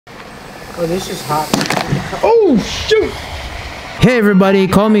Oh, this is hot. Oh, shoot! Hey everybody,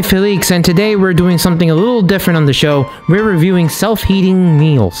 call me Félix, and today we're doing something a little different on the show. We're reviewing self-heating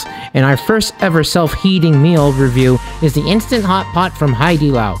meals. And our first ever self-heating meal review is the Instant Hot Pot from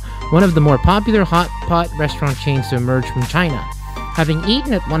Haidilao, one of the more popular hot pot restaurant chains to emerge from China. Having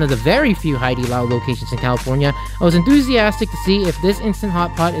eaten at one of the very few Haidilao locations in California, I was enthusiastic to see if this Instant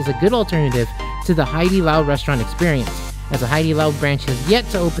Hot Pot is a good alternative to the Haidilao restaurant experience, as the Haidilao branch has yet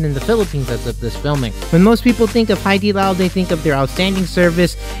to open in the Philippines as of this filming. When most people think of Haidilao, they think of their outstanding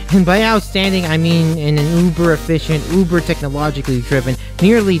service, and by outstanding, I mean in an uber-efficient, uber-technologically driven,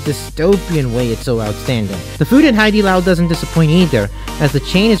 nearly dystopian way it's so outstanding. The food at Haidilao doesn't disappoint either, as the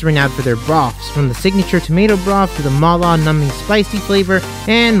chain is renowned for their broths, from the signature tomato broth to the mala numbing spicy flavor,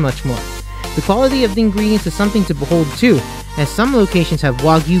 and much more. The quality of the ingredients is something to behold too, as some locations have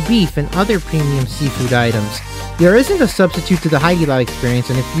Wagyu beef and other premium seafood items. There isn't a substitute to the Haidilao experience,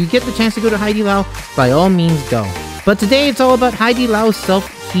 and if you get the chance to go to Haidilao, by all means go. But today it's all about Haidilao's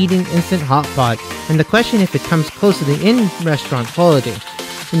self-heating instant hot pot, and the question if it comes close to the in-restaurant quality.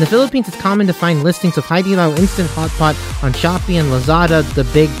 In the Philippines, it's common to find listings of Haidilao instant hot pot on Shopee and Lazada, the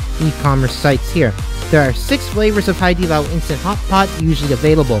big e-commerce sites here. There are 6 flavors of Haidilao instant hot pot usually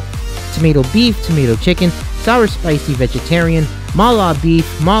available: tomato beef, tomato chicken, sour spicy vegetarian, mala beef,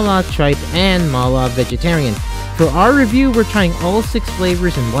 mala tripe, and mala vegetarian. For our review, we're trying all 6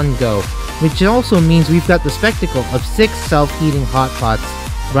 flavors in one go, which also means we've got the spectacle of 6 self-heating hot pots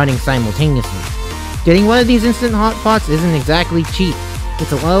running simultaneously. Getting one of these instant hot pots isn't exactly cheap.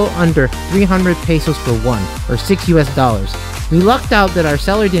 It's a little under 300 pesos for one, or $6 US. We lucked out that our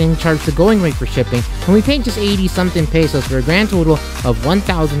seller didn't charge the going rate for shipping, and we paid just 80 something pesos for a grand total of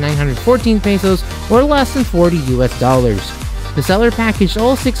 1,914 pesos, or less than $40 US. The seller packaged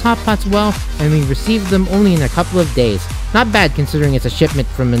all 6 hot pots well, and we received them only in a couple of days. Not bad considering it's a shipment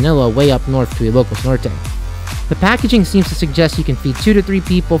from Manila way up north to Ilocos Norte. The packaging seems to suggest you can feed 2 to 3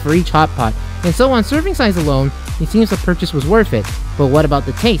 people for each hot pot, and so on serving size alone, it seems the purchase was worth it. But what about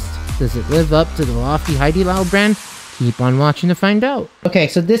the taste? Does it live up to the lofty Haidilao brand? Keep on watching to find out. Okay,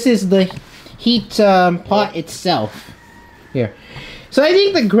 so this is the heat pot itself. Here. So I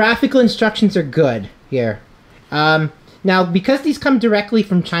think the graphical instructions are good here. Now, because these come directly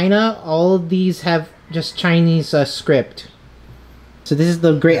from China, all of these have just Chinese script. So this is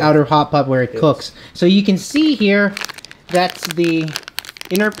the great outer hot pot where it cooks. So you can see here, that's the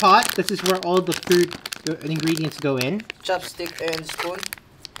inner pot. This is where all the food ingredients go in. Chopstick and spoon.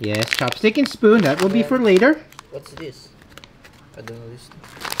 Yes, chopstick and spoon. That will be for later. What's this? I don't know this.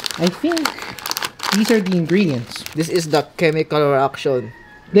 I think these are the ingredients. This is the chemical reaction.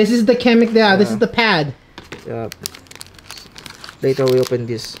 This is the this is the pad. Yeah. Later we open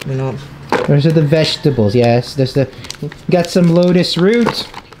this. You know. Those are the vegetables. Yes, there's got some lotus root.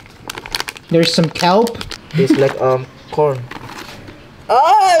 There's some kelp. It's like corn.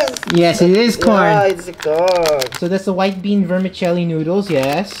 Oh! Yes, it is corn. Yeah, it's a corn. So that's the white bean vermicelli noodles.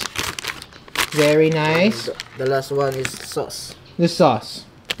 Yes. Very nice. The last one is sauce. The sauce.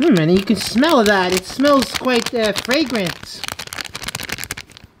 And you can smell that. It smells quite fragrant.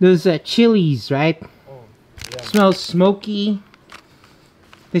 Those chilies, right? Oh, yeah. Smells smoky.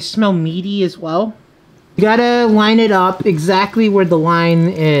 They smell meaty as well. You gotta line it up exactly where the line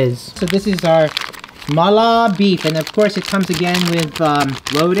is. So this is our mala beef, and of course it comes again with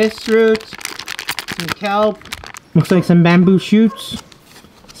lotus root, some kelp, looks like some bamboo shoots,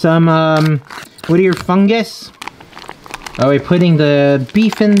 some what are your fungus? Oh, we're putting the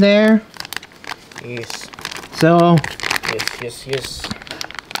beef in there. Yes. So Yes.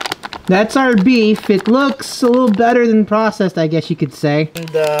 that's our beef. It looks a little better than processed, I guess you could say. And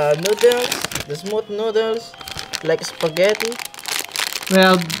the noodles, the smooth noodles, like spaghetti.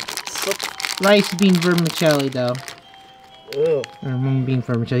 Well, Soup. rice bean vermicelli though. Oh. Or mung bean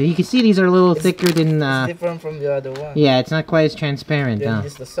vermicelli. You can see these are a little thicker than It's different from the other one. yeah, it's not quite as transparent. Then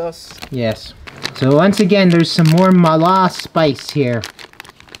this the sauce. Yes. So once again, there's some more mala spice here.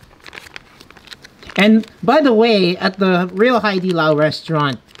 And by the way, at the real Haidilao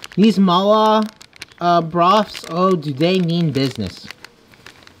restaurant, these mala broths, oh, do they mean business.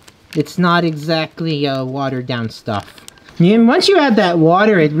 It's not exactly watered down stuff. And once you add that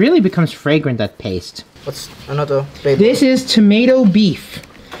water, it really becomes fragrant, that paste. What's another flavor? This is tomato beef.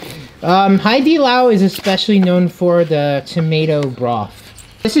 Haidilao is especially known for the tomato broth.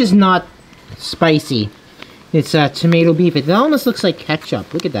 This is not spicy. It's tomato beef. It almost looks like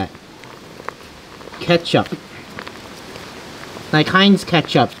ketchup. Look at that. Ketchup. Like Heinz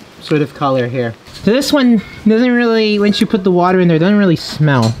ketchup sort of color here. So this one doesn't really, once you put the water in there, doesn't really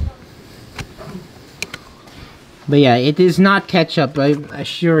smell. But yeah, it is not ketchup, I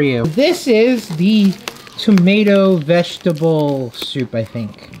assure you. This is the tomato vegetable soup, I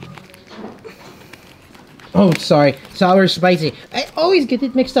think. Oh, sorry. Sour spicy. I always get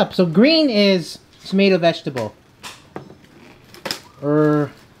it mixed up. So green is tomato vegetable. No.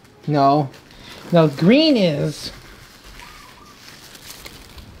 No, green is...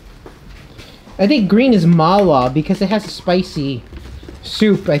 I think green is mala because it has a spicy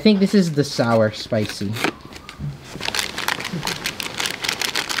soup. I think this is the sour spicy.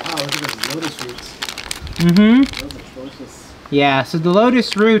 Wow, look at those lotus roots. Mm-hmm. Those are delicious. Yeah, so the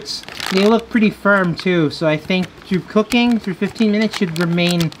lotus roots, they look pretty firm too. So I think through cooking, through 15 minutes, should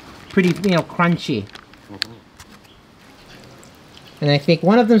remain pretty, crunchy. And I think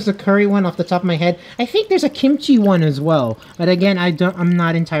one of them's the curry one off the top of my head. I think there's a kimchi one as well. But again, I'm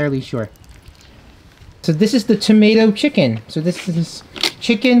not entirely sure. So this is the tomato chicken. So this is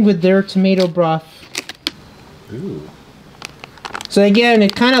chicken with their tomato broth. Ooh. So again,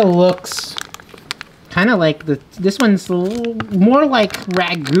 it kind of looks kind of like this one's a little more like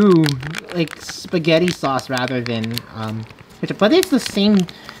ragu, like spaghetti sauce rather than but it's the same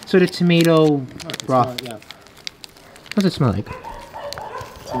sort of tomato broth. Yeah. What does it smell like?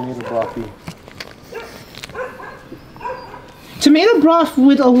 Tomato brothy. Tomato broth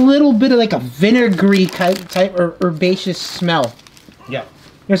with a little bit of like a vinegary type or herbaceous smell. Yeah.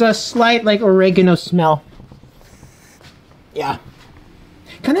 There's a slight like oregano smell. Yeah.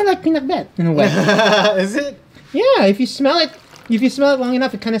 Kind of like peanut butter in a way. Is it? Yeah, if you smell it long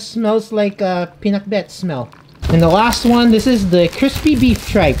enough, it kind of smells like peanut butter smell. And the last one, this is the crispy beef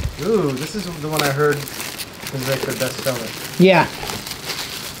tripe. Ooh, this is the one I heard is like the best seller. Yeah.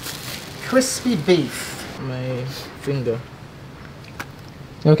 Crispy beef. My finger.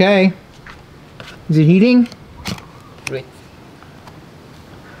 Okay. Is it heating? Wait.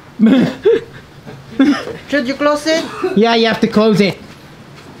 Should you close it? Yeah, you have to close it.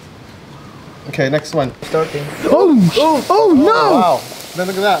 Okay, next one. Starting. Oh no! Wow. Then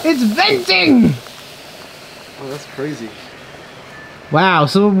look at that. It's venting! Oh, that's crazy. Wow,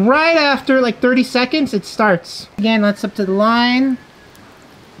 so right after like 30 seconds, it starts. Again, let's up to the line.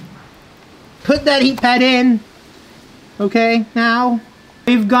 Put that heat pad in. Okay, now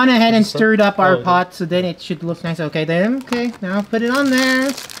we've gone ahead and stirred up our pot, so then it should look nice. Okay, now put it on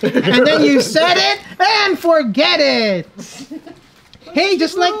there. And then you set it and forget it. Hey,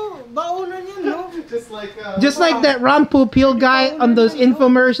 just like that Rampo Peel guy on those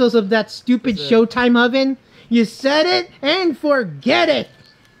infomercials of that stupid Showtime oven. You set it and forget it.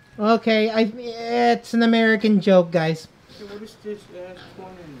 Okay, it's an American joke, guys. What is this?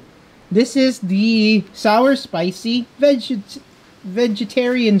 This is the sour spicy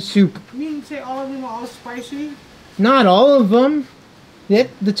vegetarian soup. You didn't say all of them are all spicy? Not all of them.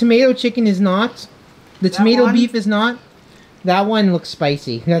 The tomato chicken is not. The tomato beef is not. That one looks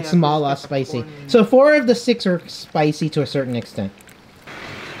spicy. That's mala spicy. So 4 of the 6 are spicy to a certain extent.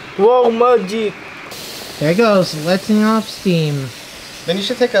 Wow, magic! There it goes, letting off steam. Then you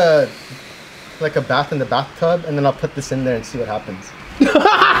should take a bath in the bathtub, and then I'll put this in there and see what happens.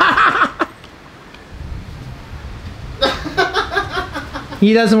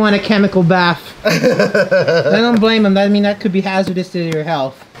 He doesn't want a chemical bath. I don't blame him. I mean, that could be hazardous to your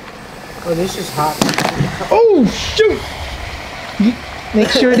health. Oh, this is hot. Oh, shoot! Make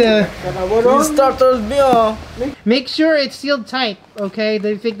sure to... Make sure it's sealed tight, okay?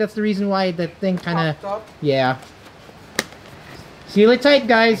 They think that's the reason why that thing kind of... Yeah. Seal it tight,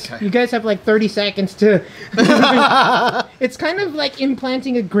 guys. Okay. You guys have like 30 seconds to... It's kind of like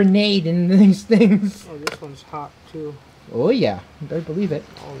implanting a grenade in these things. Oh, this one's hot too. Oh yeah, you better believe it.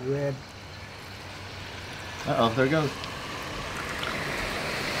 All red. Uh-oh, there it goes.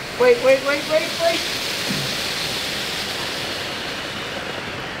 Wait.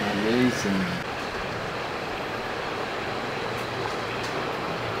 Amazing.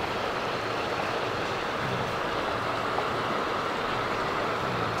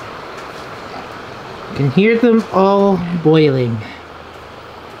 You can hear them all boiling.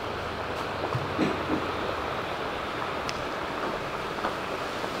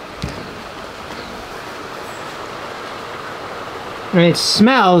 And it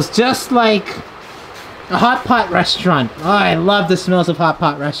smells just like a hot pot restaurant. Oh, I love the smells of hot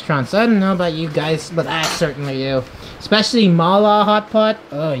pot restaurants. I don't know about you guys, but I certainly do. Especially mala hot pot.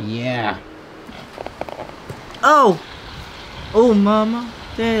 Oh, yeah. Oh, mama,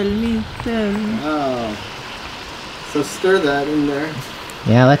 tell me. Oh. So stir that in there.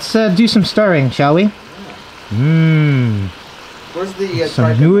 Yeah, let's do some stirring, shall we? Mmm. Where's the some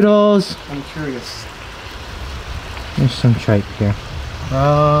tripe? Noodles. I'm curious. There's some tripe here.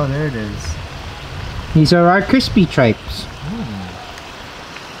 Oh, there it is. These are our crispy tripes.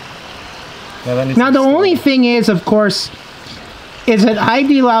 Now the only thing is, of course, is at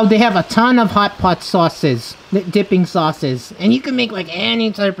Haidilao they have a ton of hot pot sauces, dipping sauces, and you can make like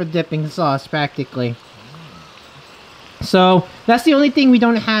any type of dipping sauce practically. So that's the only thing we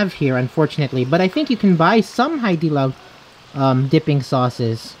don't have here, unfortunately. But I think you can buy some Haidilao dipping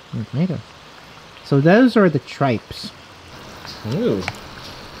sauces. So those are the tripes. Ooh.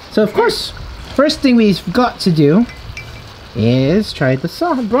 So of course, first thing we've got to do is try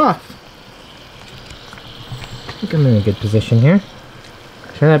the broth. I think I'm in a good position here.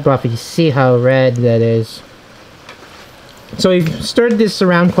 Try that broth. You see how red that is. So we've stirred this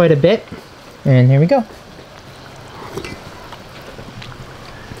around quite a bit, and here we go.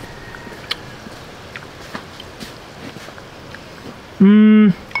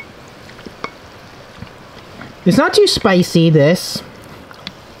 It's not too spicy, this.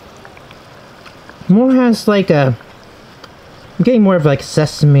 More has like a... I'm getting more of like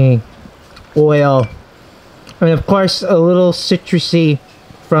sesame oil. I mean, of course, a little citrusy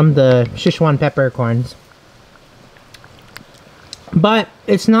from the Sichuan peppercorns. But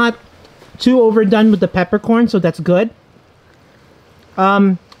it's not too overdone with the peppercorn, so that's good.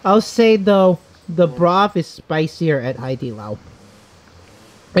 I'll say, though, the broth is spicier at Haidilao.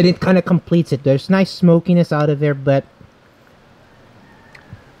 And it kind of completes it. There's nice smokiness out of there, but...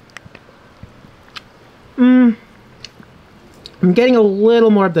 I'm getting a little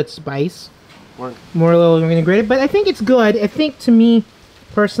more of that spice. More a little integrated, but I think it's good. I think, to me,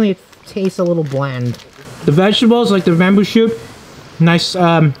 personally, it tastes a little bland. The vegetables, like the bamboo shoot, nice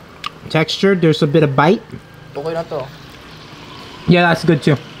texture. There's a bit of bite. Okay na to. Yeah, that's good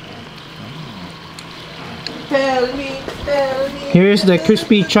too. Tell me. Here's the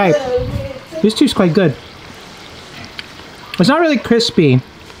crispy tripe. This too's quite good. It's not really crispy.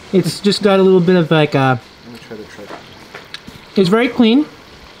 It's just got a little bit of like a... Let me try the tripe. It's very clean.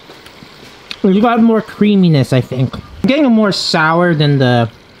 You got more creaminess, I think. I'm getting a more sour than the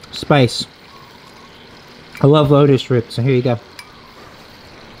spice. I love lotus root, so here you go.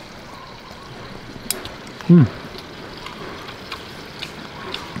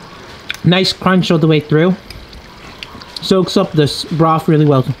 Nice crunch all the way through. Soaks up this broth really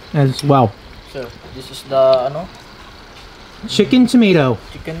well as well. So, this is the, Chicken tomato.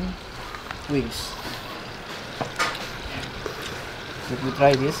 chicken wings. Let me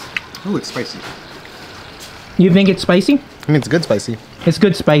try this. Ooh, it's spicy. You think it's spicy? I mean, it's good spicy. It's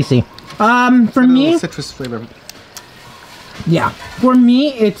good spicy. For Got a me, little citrus flavor. yeah. For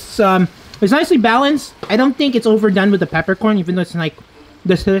me, it's nicely balanced. I don't think it's overdone with the peppercorn, even though it's like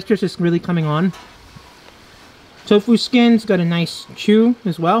the citrus is really coming on. Tofu skin's got a nice chew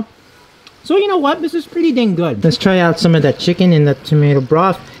as well. So you know what? This is pretty dang good. Let's try out some of that chicken in the tomato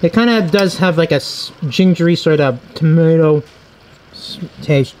broth. It kind of does have like a gingery sort of tomato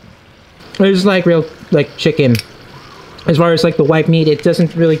taste. It's like real like chicken. As far as like the white meat, it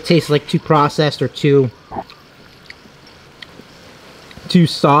doesn't really taste like too processed or too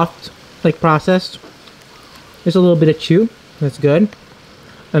soft, like processed. There's a little bit of chew. That's good.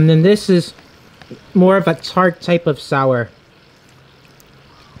 And then this is more of a tart type of sour.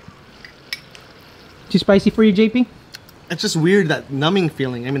 Too spicy for you, JP? It's just weird, that numbing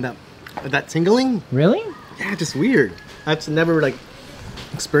feeling. I mean, that tingling. Really? Yeah, just weird. I've never like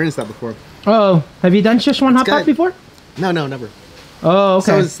experienced that before. Oh, have you done Sichuan hot pot good. before? No, never. Oh,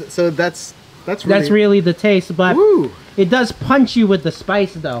 okay. So that's really, That's really the taste, but woo. it does punch you with the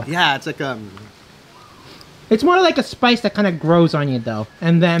spice, though. Yeah, it's like It's more like a spice that kind of grows on you, though.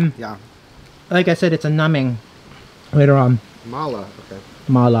 And then, yeah, like I said, it's a numbing later on. mala. Okay.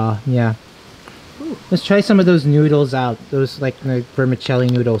 Mala, yeah. Ooh. Let's try some of those noodles out. Those, like, vermicelli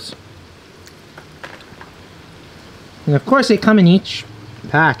noodles. And, of course, they come in each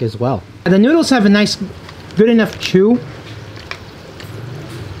pack as well. The noodles have a nice, good enough chew.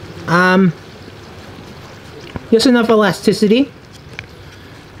 Just enough elasticity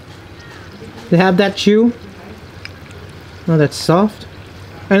to have that chew. Oh, that's soft.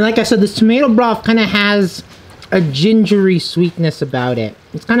 And like I said, this tomato broth kind of has a gingery sweetness about it.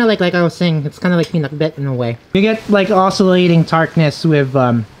 It's kind of like I was saying, it's kind of like peanut butter in a way. You get like oscillating tartness with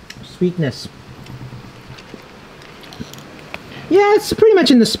sweetness. Yeah, it's pretty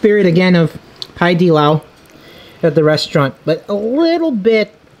much in the spirit again of Haidilao at the restaurant, but a little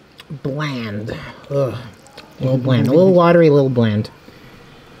bit bland. Ugh. A little bland. A little watery, a little bland.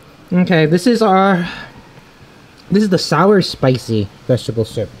 Okay, this is the sour spicy vegetable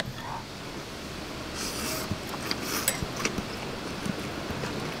soup.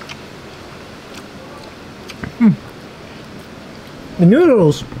 The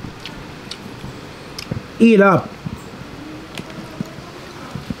noodles eat up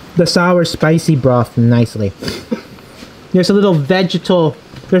the sour spicy broth nicely. There's a little vegetal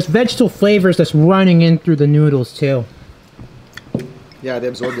flavors that's running in through the noodles too. Yeah, they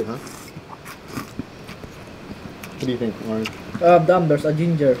absorbed it, huh? What do you think, Warren? Damn, there's a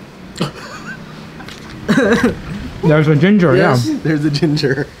ginger. There's a ginger, Yes. yeah. There's the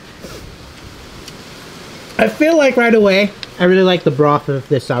ginger. I feel like right away, I really like the broth of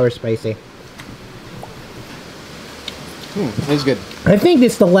this sour spicy. It's good. I think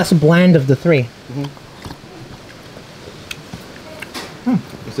it's the less bland of the three.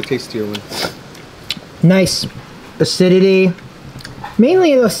 It's a tastier one. Nice acidity.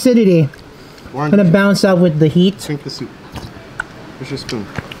 Mainly acidity. Warren, Gonna bounce out with the heat. drink the soup. Where's your spoon?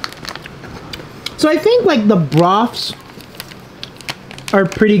 So I think like the broths are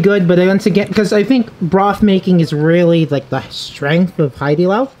pretty good, but once again, because I think broth making is really like the strength of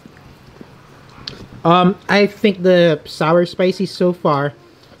Haidilao. I think the sour spicy so far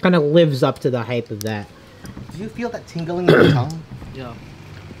kind of lives up to the hype of that. Do you feel that tingling in your tongue? Yeah.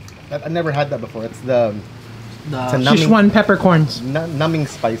 I've never had that before. It's the The It's a numbing- Sichuan peppercorns. numbing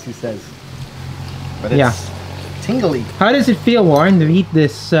spice, he says. But Yeah. it's tingly. How does it feel, Warren, to eat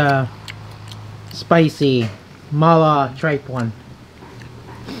this spicy mala tripe one?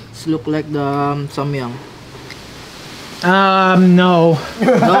 It's look like the samyang. No. No?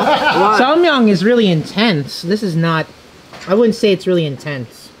 What? Samyang is really intense. This is not. I wouldn't say it's really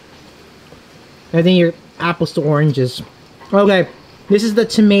intense. I think you're apples to oranges. Okay, this is the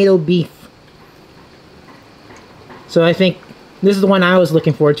tomato beef. So I think this is the one I was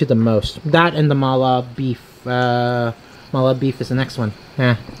looking forward to the most. That and the mala beef. Mala beef is the next one.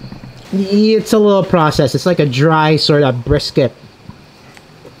 Yeah. It's a little process. It's like a dry sort of brisket.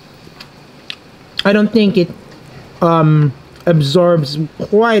 I don't think it absorbs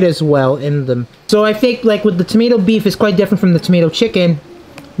quite as well in them. So I think like with the tomato beef is quite different from the tomato chicken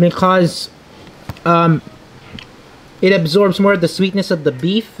because it absorbs more of the sweetness of the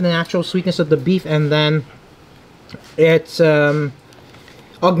beef, the natural sweetness of the beef, and then it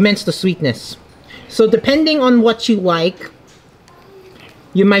augments the sweetness. So depending on what you like,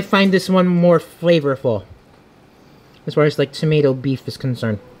 you might find this one more flavorful as far as like tomato beef is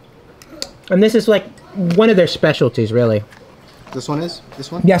concerned. And this is like one of their specialties, really. This one is?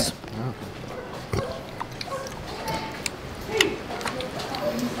 This one? Yes. Oh.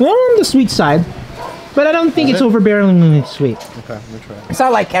 Well, on the sweet side, but I don't think Is it's it? overbearingly sweet. Okay, let me try it. It's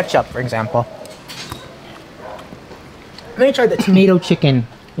not like ketchup, for example. Let me try the tomato chicken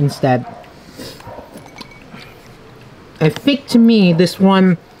instead. I think to me, this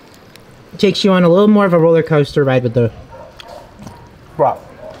one takes you on a little more of a roller coaster ride with the broth.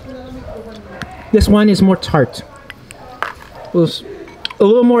 This one is more tart. It was a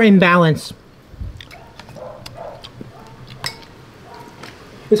little more in balance.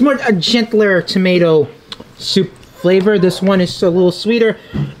 It's more a gentler tomato soup flavor. This one is a little sweeter,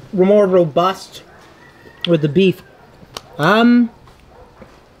 more robust with the beef. I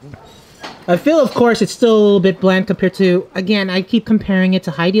feel, of course, it's still a little bit bland compared to, again, I keep comparing it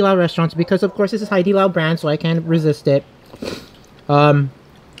to Haidilao restaurants because, of course, this is Haidilao brand, so I can't resist it.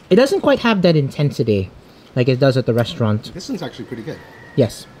 It doesn't quite have that intensity like it does at the restaurant. This one's actually pretty good.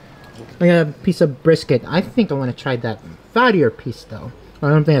 Yes. I got a piece of brisket. I think I want to try that fattier piece, though. I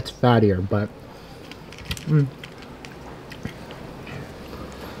don't think it's fattier, but...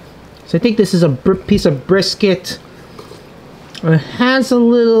 So I think this is a piece of brisket. It has a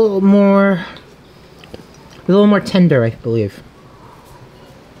little more tender, I believe.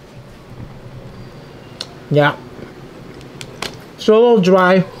 Yeah. So a little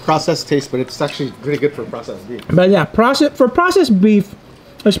dry. Processed taste, but it's actually pretty good for processed beef. But yeah, processed beef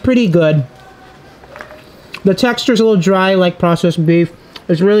is pretty good. The texture's a little dry like processed beef.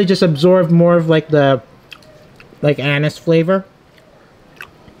 It's really just absorbed more of like the anise flavor.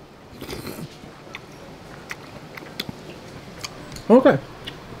 Okay.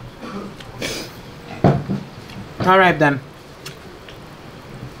 Alright then.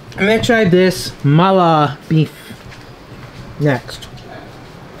 I'm gonna try this mala beef next.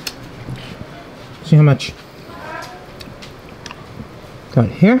 See how much got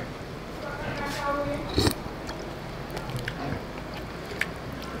here.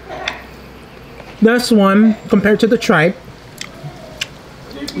 This one, compared to the tripe,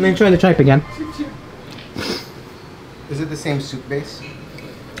 I'm gonna try the tripe again. Is it the same soup base?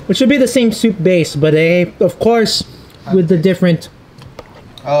 It should be the same soup base, but of course, with the different,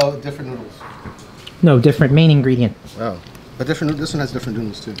 Oh, different noodles. no, different main ingredient. Wow. But different. This one has different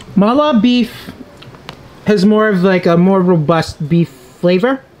noodles too. Mala beef has more of like a more robust beef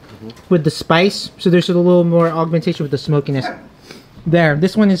flavor. with the spice. So there's a little more augmentation with the smokiness. There,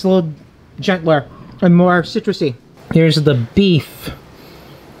 this one is a little gentler and more citrusy. Here's the beef.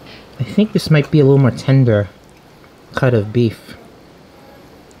 I think this might be a little more tender cut of beef.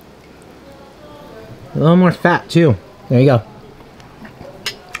 A little more fat too. There you go.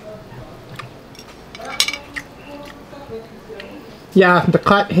 Yeah, the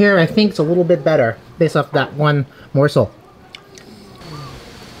cut here I think is a little bit better based off that one morsel.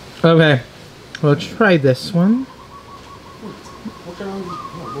 Okay, we'll try this one.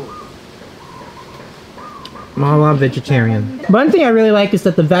 Mala vegetarian. One thing I really like is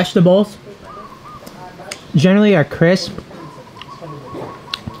that the vegetables generally are crisp.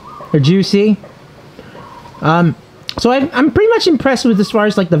 They're juicy. So I'm pretty much impressed with as far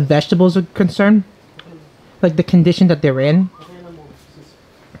as like the vegetables are concerned. Like the condition that they're in.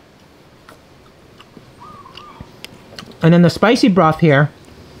 And then the spicy broth here,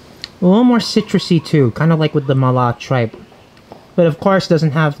 a little more citrusy too, kind of like with the mala tripe. But of course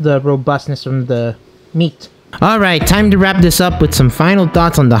doesn't have the robustness from the meat. Alright, time to wrap this up with some final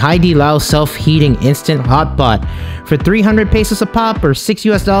thoughts on the Haidilao self-heating instant hot pot. For 300 pesos a pop or $6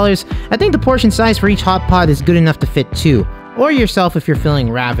 US, I think the portion size for each hot pot is good enough to fit two, or yourself if you're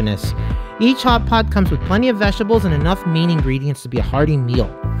feeling ravenous. Each hot pot comes with plenty of vegetables and enough main ingredients to be a hearty meal.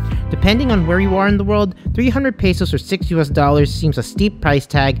 Depending on where you are in the world, 300 pesos or $6 US seems a steep price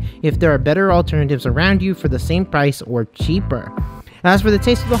tag if there are better alternatives around you for the same price or cheaper. As for the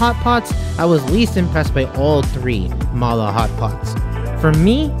taste of the hot pots, I was least impressed by all three mala hot pots. For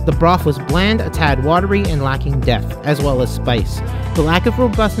me, the broth was bland, a tad watery, and lacking depth, as well as spice. The lack of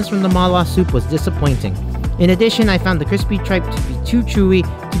robustness from the mala soup was disappointing. In addition, I found the crispy tripe to be too chewy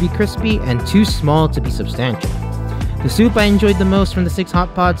to be crispy and too small to be substantial. The soup I enjoyed the most from the 6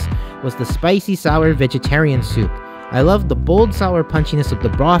 hot pots was the spicy sour vegetarian soup. I love the bold sour punchiness of the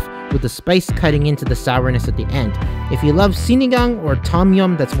broth with the spice cutting into the sourness at the end. If you love sinigang or tom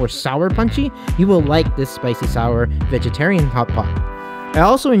yum that's more sour punchy, you will like this spicy sour vegetarian hot pot. I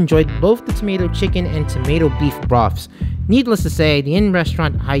also enjoyed both the tomato chicken and tomato beef broths. Needless to say, the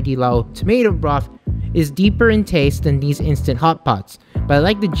in-restaurant Haidilao tomato broth is deeper in taste than these instant hot pots, but I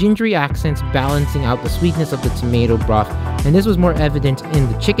like the gingery accents balancing out the sweetness of the tomato broth, and this was more evident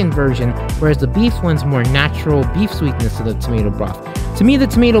in the chicken version, whereas the beef lends more natural beef sweetness to the tomato broth. To me, the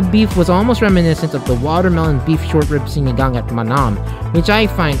tomato beef was almost reminiscent of the watermelon beef short rib sinigang at Manam, which I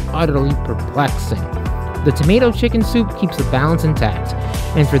find utterly perplexing. The tomato chicken soup keeps the balance intact,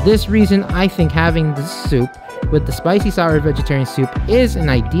 and for this reason, I think having this soup with the spicy sour vegetarian soup is an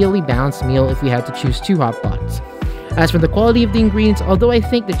ideally balanced meal if we had to choose 2 hot pots. As for the quality of the ingredients, although I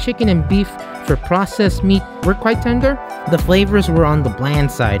think the chicken and beef for processed meat were quite tender, the flavors were on the bland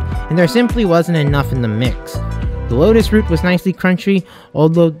side, and there simply wasn't enough in the mix. The lotus root was nicely crunchy,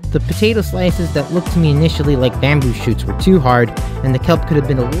 although the potato slices that looked to me initially like bamboo shoots were too hard, and the kelp could have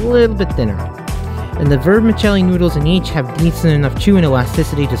been a little bit thinner. And the vermicelli noodles in each have decent enough chew and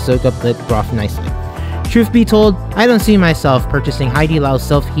elasticity to soak up the broth nicely. Truth be told, I don't see myself purchasing Haidilao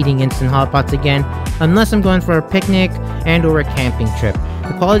self-heating instant hot pots again, unless I'm going for a picnic and or a camping trip.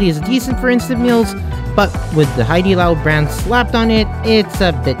 The quality is decent for instant meals, but with the Haidilao brand slapped on it, it's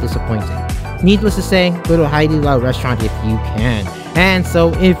a bit disappointing. Needless to say, go to a Haidilao restaurant if you can. And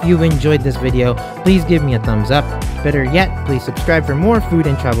so if you enjoyed this video, please give me a thumbs up. Better yet, please subscribe for more food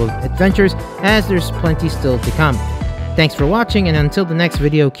and travel adventures, as there's plenty still to come. Thanks for watching, and until the next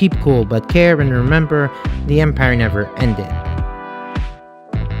video, keep cool but care, and remember, the empire never ended.